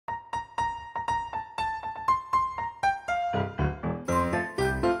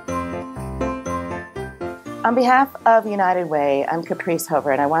On behalf of United Way, I'm Caprice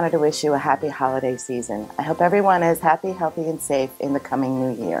Hover, and I wanted to wish you a happy holiday season. I hope everyone is happy, healthy, and safe in the coming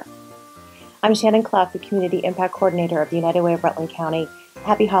new year. I'm Shannon Clough, the Community Impact Coordinator of the United Way of Rutland County.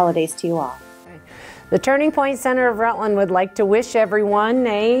 Happy holidays to you all. The Turning Point Center of Rutland would like to wish everyone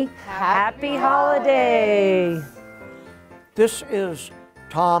a happy holiday. This is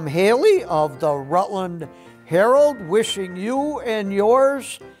Tom Healey of the Rutland Herald wishing you and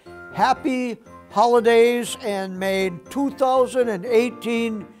yours happy holidays, and may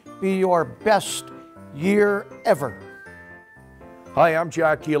 2018 be your best year ever. Hi, I'm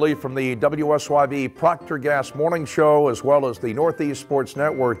Jack Healey from the WSYV Procter Gas Morning Show, as well as the Northeast Sports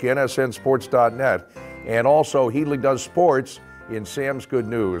Network, nsnsports.net, and also Healey Does Sports in Sam's Good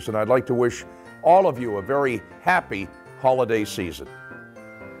News. And I'd like to wish all of you a very happy holiday season.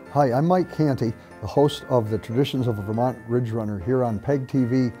 Hi, I'm Mike Canty, the host of the Traditions of a Vermont Ridge Runner here on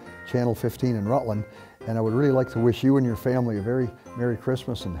PEGTV, Channel 15 in Rutland, and I would really like to wish you and your family a very Merry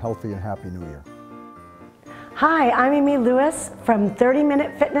Christmas and healthy and happy New Year. Hi, I'm Amy Lewis from 30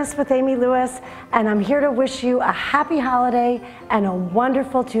 Minute Fitness with Amy Lewis, and I'm here to wish you a happy holiday and a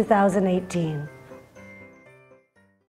wonderful 2018.